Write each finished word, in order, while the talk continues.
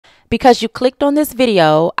Because you clicked on this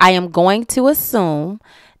video, I am going to assume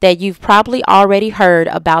that you've probably already heard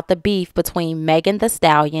about the beef between Megan Thee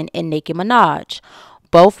Stallion and Nicki Minaj.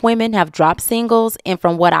 Both women have dropped singles, and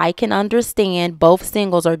from what I can understand, both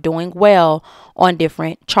singles are doing well on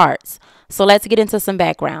different charts. So let's get into some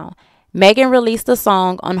background. Megan released a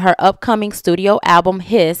song on her upcoming studio album,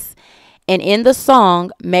 Hiss, and in the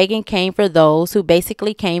song, Megan came for those who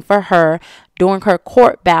basically came for her during her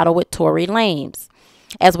court battle with Tory Lanez.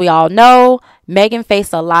 As we all know, Megan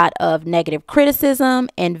faced a lot of negative criticism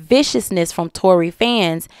and viciousness from Tory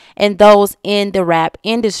fans and those in the rap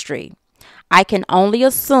industry. I can only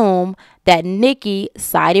assume that Nicki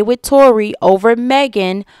sided with Tory over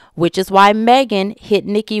Megan, which is why Megan hit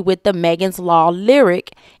Nicki with the Megan's Law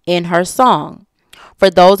lyric in her song. For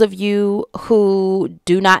those of you who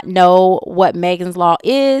do not know what Megan's Law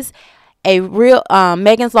is,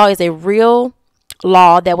 Megan's Law is a real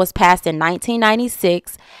law that was passed in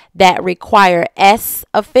 1996 that require S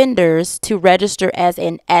offenders to register as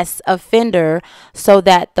an S offender so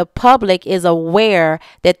that the public is aware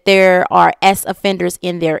that there are S offenders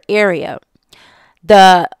in their area.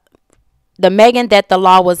 The Megan that the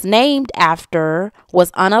law was named after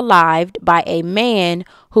was unalived by a man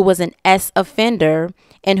who was an S offender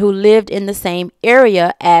and who lived in the same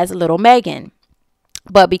area as Little Megan.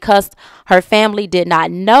 But because her family did not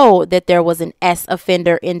know that there was an S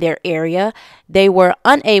offender in their area, they were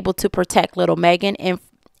unable to protect Little Megan,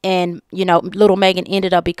 and Little Megan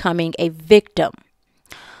ended up becoming a victim.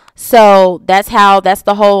 So that's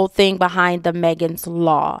the whole thing behind the Megan's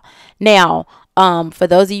Law. Now, for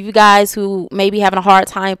those of you guys who may be having a hard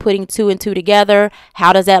time putting two and two together,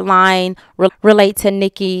 how does that line relate to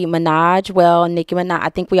Nicki Minaj? Well, Nicki Minaj, I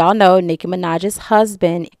think we all know Nicki Minaj's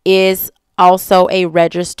husband is also a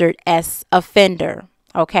registered S offender.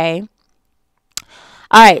 Okay.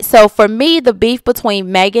 All right. So for me, the beef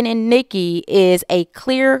between Megan and Nicki is a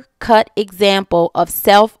clear-cut example of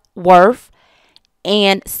self-worth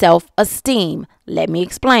and self-esteem. Let me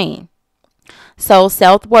explain. So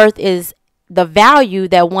self-worth is the value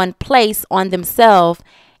that one places on themselves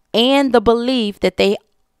and the belief that they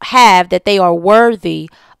have that they are worthy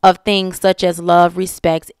of things such as love,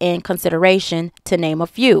 respect, and consideration, to name a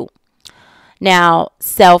few. Now,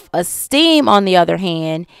 self-esteem, on the other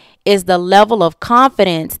hand, is the level of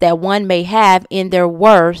confidence that one may have in their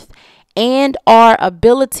worth and or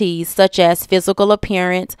abilities such as physical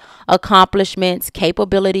appearance, accomplishments,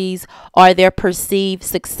 capabilities, or their perceived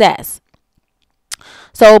success.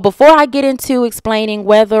 So before I get into explaining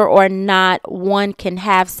whether or not one can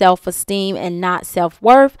have self-esteem and not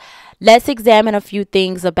self-worth, let's examine a few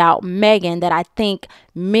things about Megan that I think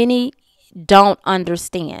many don't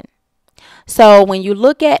understand. So when you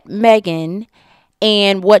look at Megan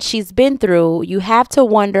and what she's been through, you have to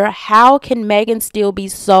wonder, how can Megan still be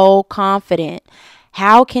so confident?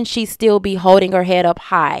 How can she still be holding her head up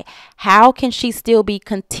high? How can she still be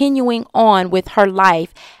continuing on with her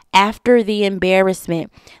life after the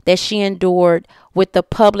embarrassment that she endured with the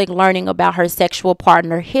public learning about her sexual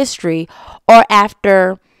partner history, or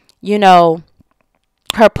after,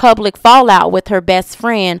 her public fallout with her best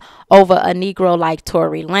friend over a Negro like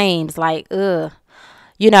Tory Lanez? Like,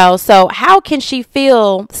 so how can she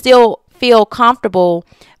still feel comfortable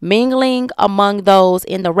mingling among those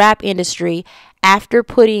in the rap industry after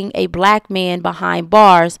putting a black man behind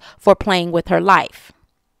bars for playing with her life?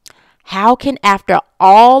 How can, after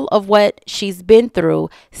all of what she's been through,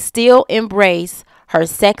 still embrace her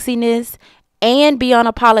sexiness and be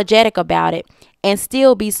unapologetic about it and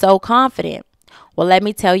still be so confident? Well, let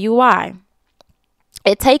me tell you why.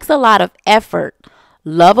 It takes a lot of effort,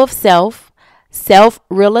 love of self,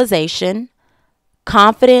 self-realization,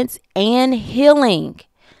 confidence, and healing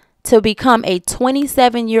to become a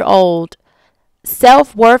 27-year-old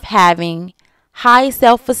self-worth having, high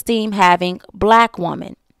self-esteem having black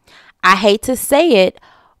woman. I hate to say it,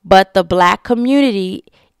 but the black community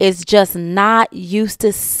is just not used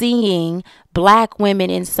to seeing black women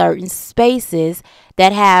in certain spaces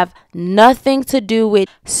that have nothing to do with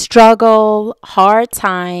struggle, hard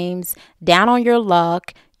times, down on your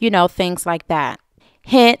luck, things like that.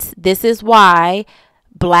 Hence, this is why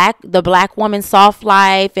the black woman soft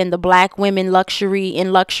life and the black women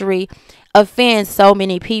luxury offends so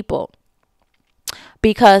many people.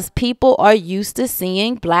 Because people are used to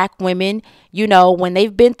seeing black women, when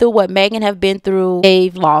they've been through what Megan have been through,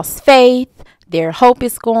 they've lost faith, their hope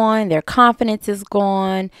is gone, their confidence is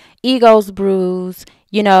gone, egos bruised,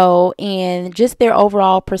 and just their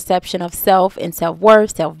overall perception of self and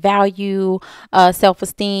self-worth, self-value,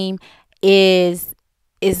 self-esteem is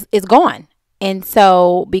gone. And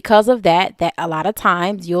so because of that a lot of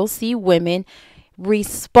times you'll see women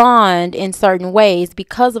respond in certain ways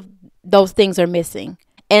because of those things are missing.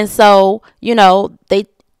 And so, they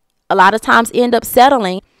a lot of times end up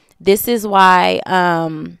settling. This is why,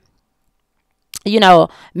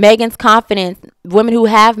 Megan's confidence, women who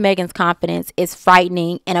have Megan's confidence, is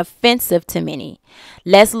frightening and offensive to many.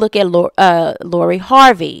 Let's look at Lori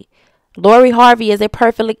Harvey. Lori Harvey is a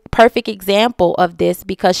perfect example of this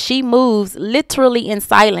because she moves literally in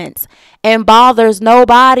silence and bothers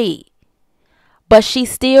nobody. But she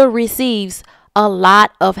still receives a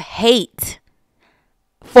lot of hate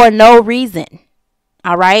for no reason.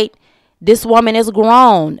 All right. This woman is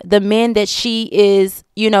grown. The men that she is,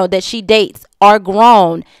 that she dates are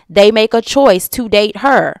grown. They make a choice to date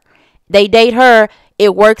her. They date her.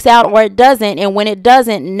 It works out or it doesn't. And when it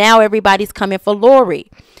doesn't, now everybody's coming for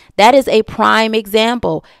Lori. That is a prime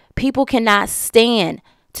example. People cannot stand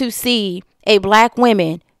to see a black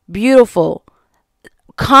woman, beautiful,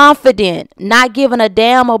 confident, not giving a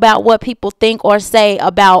damn about what people think or say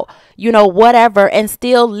about, whatever, and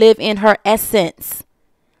still live in her essence.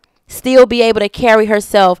 Still be able to carry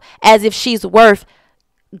herself as if she's worth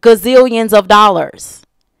gazillions of dollars.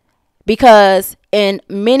 Because in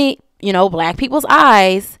many, black people's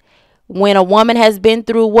eyes, when a woman has been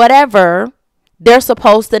through whatever, they're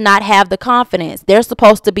supposed to not have the confidence. They're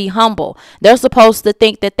supposed to be humble. They're supposed to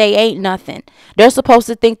think that they ain't nothing. They're supposed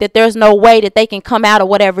to think that there's no way that they can come out of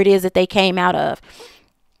whatever it is that they came out of.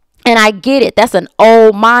 And I get it. That's an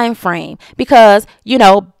old mind frame because,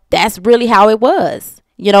 that's really how it was.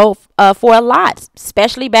 For a lot,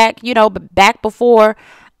 especially back before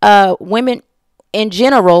women in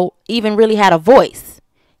general even really had a voice,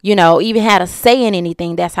 even had a say in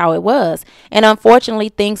anything. That's how it was. And unfortunately,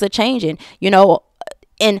 things are changing,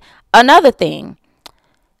 And another thing,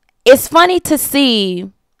 it's funny to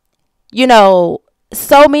see,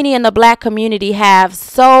 so many in the black community have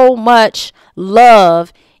so much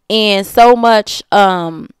love and so much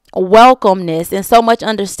welcomeness and so much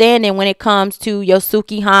understanding when it comes to your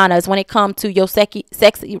Sukihanas, when it comes to your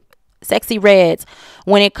sexy reds,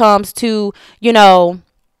 when it comes to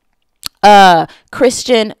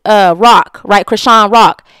Christian rock, right? Christian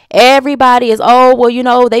rock. Everybody is,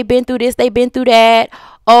 they've been through this, they've been through that,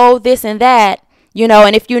 this and that.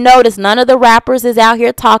 And if you notice, none of the rappers is out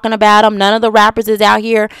here talking about them. None of the rappers is out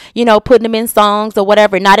here, putting them in songs or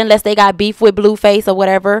whatever. Not unless they got beef with Blueface or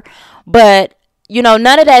whatever. But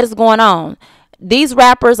none of that is going on. These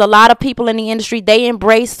rappers, a lot of people in the industry, they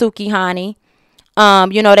embrace Suki Honey.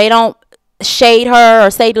 They don't shade her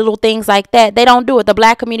or say little things like that. They don't do it. The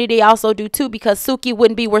black community also do too, because Suki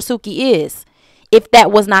wouldn't be where Suki is if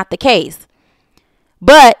that was not the case.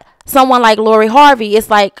 But someone like Lori Harvey, it's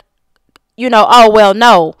like,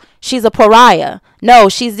 no, she's a pariah. No,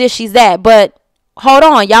 she's this, she's that. But hold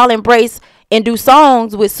on, y'all embrace and do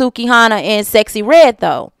songs with Suki Hana and Sexy Red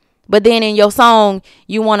though. But then in your song,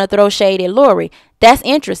 you want to throw shade at Lori. That's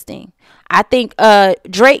interesting. I think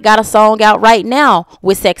Drake got a song out right now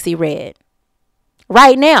with Sexy Red.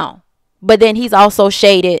 Right now. But then he's also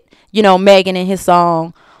shaded, Megan in his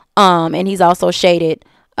song. And he's also shaded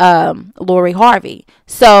Lori Harvey.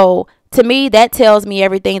 So to me, that tells me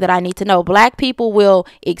everything that I need to know. Black people will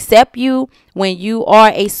accept you when you are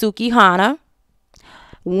a Suki Hana,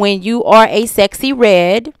 when you are a Sexy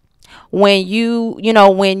Red, when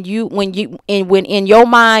when in your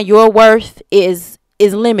mind your worth is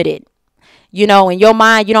limited. In your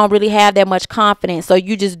mind you don't really have that much confidence, so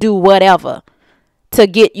you just do whatever to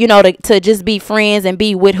get to just be friends and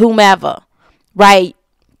be with whomever, right?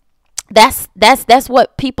 That's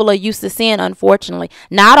what people are used to seeing, unfortunately.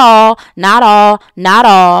 Not all,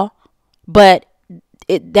 but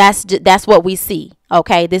that's what we see.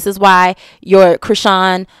 Okay, this is why your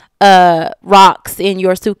Krishan rocks and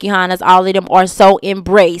your Sukihanas, all of them are so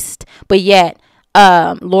embraced, but yet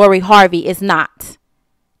Lori Harvey is not,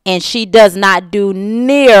 and she does not do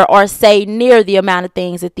near or say near the amount of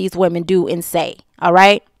things that these women do and say. All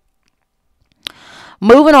right,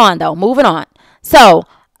 moving on. So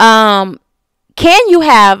can you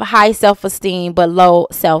have high self-esteem but low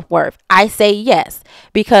self-worth? I say yes,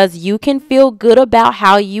 because you can feel good about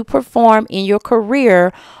how you perform in your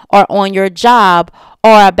career or on your job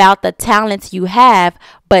or about the talents you have,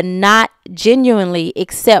 but not genuinely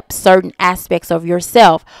accept certain aspects of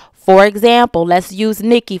yourself. For example, let's use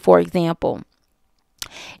Nicki, for example.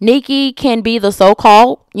 Nicki can be the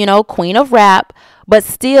so-called, queen of rap, but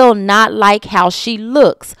still not like how she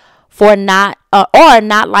looks, or not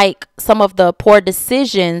like some of the poor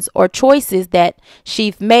decisions or choices that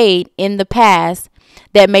she's made in the past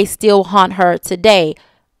that may still haunt her today,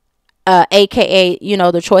 aka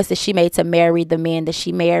the choice that she made to marry the man that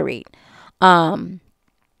she married.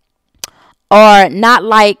 or not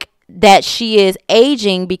like that she is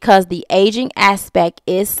aging, because the aging aspect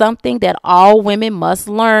is something that all women must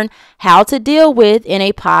learn how to deal with in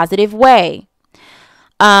a positive way.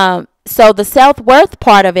 So the self-worth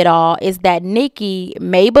part of it all is that Nicki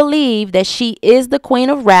may believe that she is the queen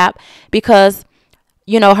of rap because,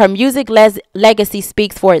 her music legacy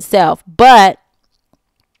speaks for itself. But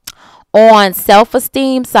on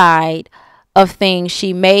self-esteem side of things,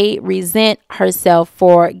 she may resent herself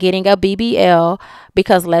for getting a BBL,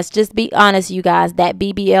 because let's just be honest, you guys, that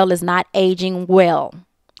BBL is not aging well.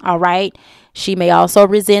 All right. She may also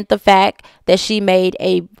resent the fact that she made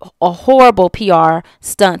a horrible PR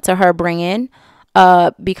stunt to her brand,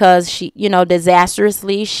 because she,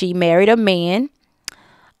 disastrously, she married a man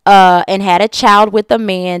and had a child with a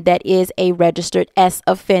man that is a registered S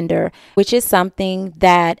offender, which is something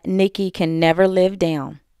that Nicki can never live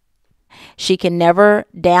down. She can never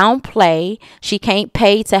downplay. She can't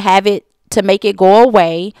pay to have it, to make it go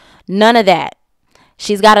away. None of that.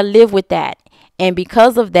 She's got to live with that. And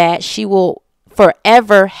because of that, she will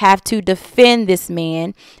forever have to defend this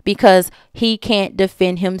man because he can't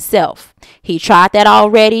defend himself. He tried that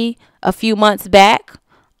already a few months back,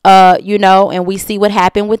 and we see what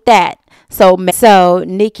happened with that. So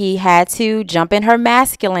Nicki had to jump in her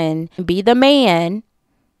masculine, be the man,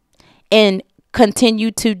 and continue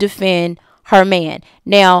to defend her man.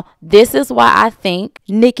 Now, this is why I think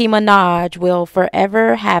Nicki Minaj will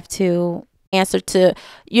forever have to answer to,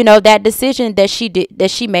 that decision that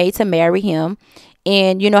she made to marry him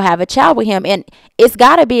and, have a child with him. And it's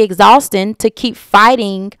got to be exhausting to keep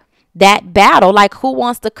fighting that battle. Like, who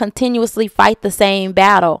wants to continuously fight the same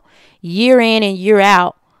battle year in and year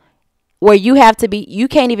out, where you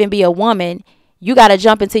can't even be a woman. You got to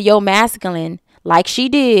jump into your masculine like she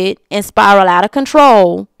did and spiral out of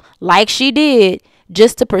control like she did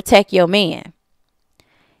just to protect your man.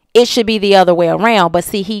 It should be the other way around. But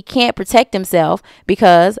see, he can't protect himself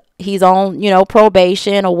because he's on,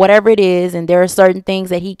 probation or whatever it is. And there are certain things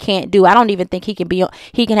that he can't do. I don't even think he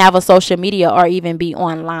can have a social media or even be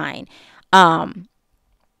online.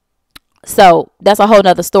 So that's a whole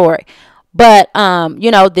nother story. But,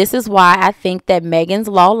 this is why I think that Megan's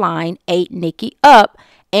Law line ate Nicki up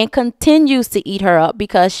and continues to eat her up,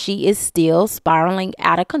 because she is still spiraling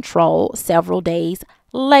out of control several days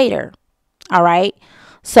later. All right.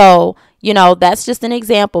 So, that's just an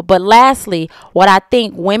example. But lastly, what I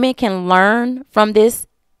think women can learn from this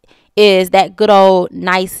is that good old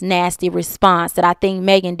nice, nasty response that I think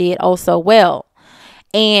Megan did oh so well.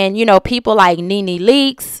 And, people like Nene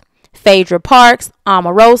Leakes, Phaedra Parks,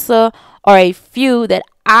 Omarosa are a few that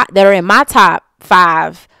are in my top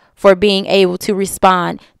 5 for being able to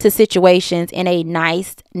respond to situations in a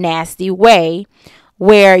nice, nasty way,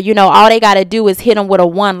 where, all they got to do is hit them with a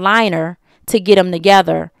one-liner to get them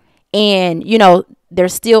together. And, they're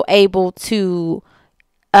still able to,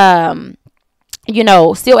 still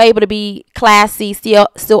able to be classy,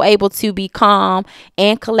 still able to be calm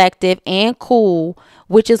and collective and cool,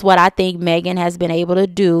 which is what I think Megan has been able to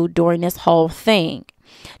do during this whole thing.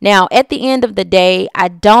 Now, at the end of the day, I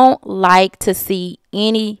don't like to see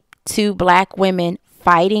any two black women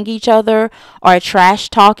fighting each other or trash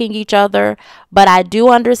talking each other, but I do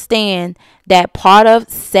understand that part of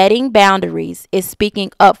setting boundaries is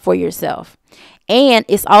speaking up for yourself, and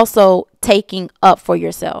it's also taking up for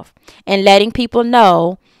yourself and letting people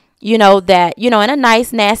know, that, in a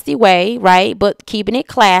nice, nasty way, right? But keeping it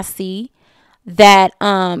classy, that,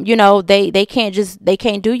 they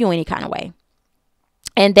can't do you any kind of way,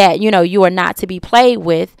 and that, you are not to be played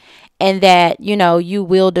with, and that, you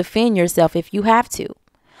will defend yourself if you have to.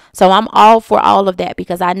 So I'm all for all of that,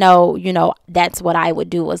 because I know, that's what I would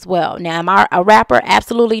do as well. Now, am I a rapper?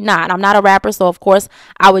 Absolutely not. I'm not a rapper. So, of course,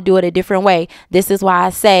 I would do it a different way. This is why I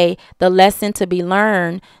say the lesson to be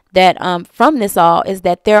learned that from this all is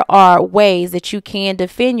that there are ways that you can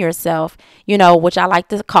defend yourself, which I like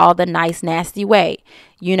to call the nice, nasty way.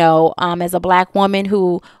 As a black woman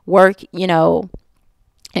who work,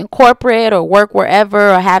 in corporate or work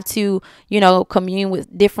wherever, or have to, commune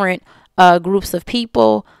with different groups of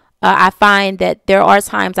people, I find that there are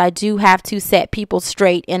times I do have to set people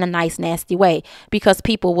straight in a nice, nasty way, because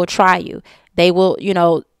people will try you. They will,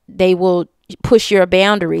 they will push your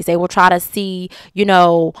boundaries. They will try to see,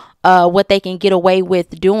 what they can get away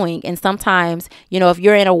with doing. And sometimes, if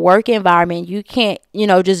you're in a work environment, you can't,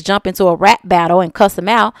 just jump into a rap battle and cuss them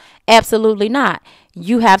out. Absolutely not.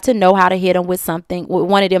 You have to know how to hit them with something, with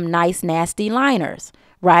one of them nice, nasty liners,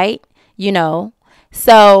 right?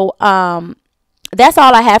 So, that's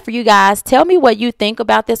all I have for you guys. Tell me what you think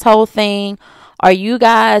about this whole thing. Do you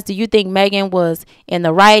think Megan was in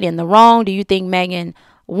the right, in the wrong? Do you think Megan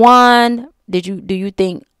won? Do you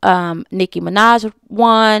think Nicki Minaj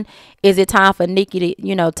won? Is it time for Nicki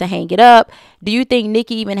to, to hang it up? Do you think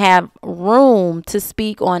Nicki even have room to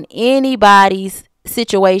speak on anybody's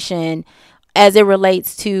situation as it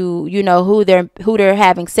relates to, who they're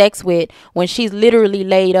having sex with, when she's literally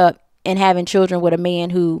laid up and having children with a man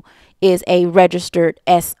who is a registered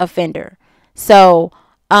S offender? So,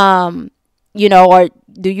 or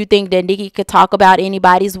do you think that Nicki could talk about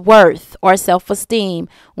anybody's worth or self-esteem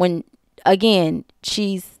when, again,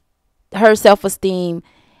 her self-esteem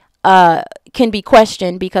can be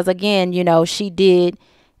questioned? Because, again,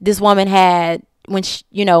 this woman had, when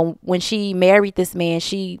she married this man,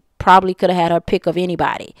 she probably could have had her pick of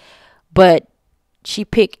anybody, but she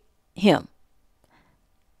picked him.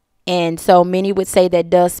 And so many would say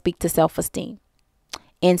that does speak to self-esteem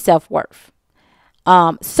and self-worth.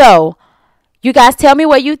 So you guys tell me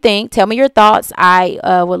what you think. Tell me your thoughts. I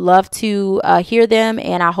would love to hear them.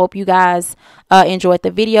 And I hope you guys enjoyed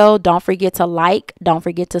the video. Don't forget to like. Don't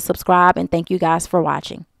forget to subscribe. And thank you guys for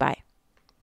watching. Bye.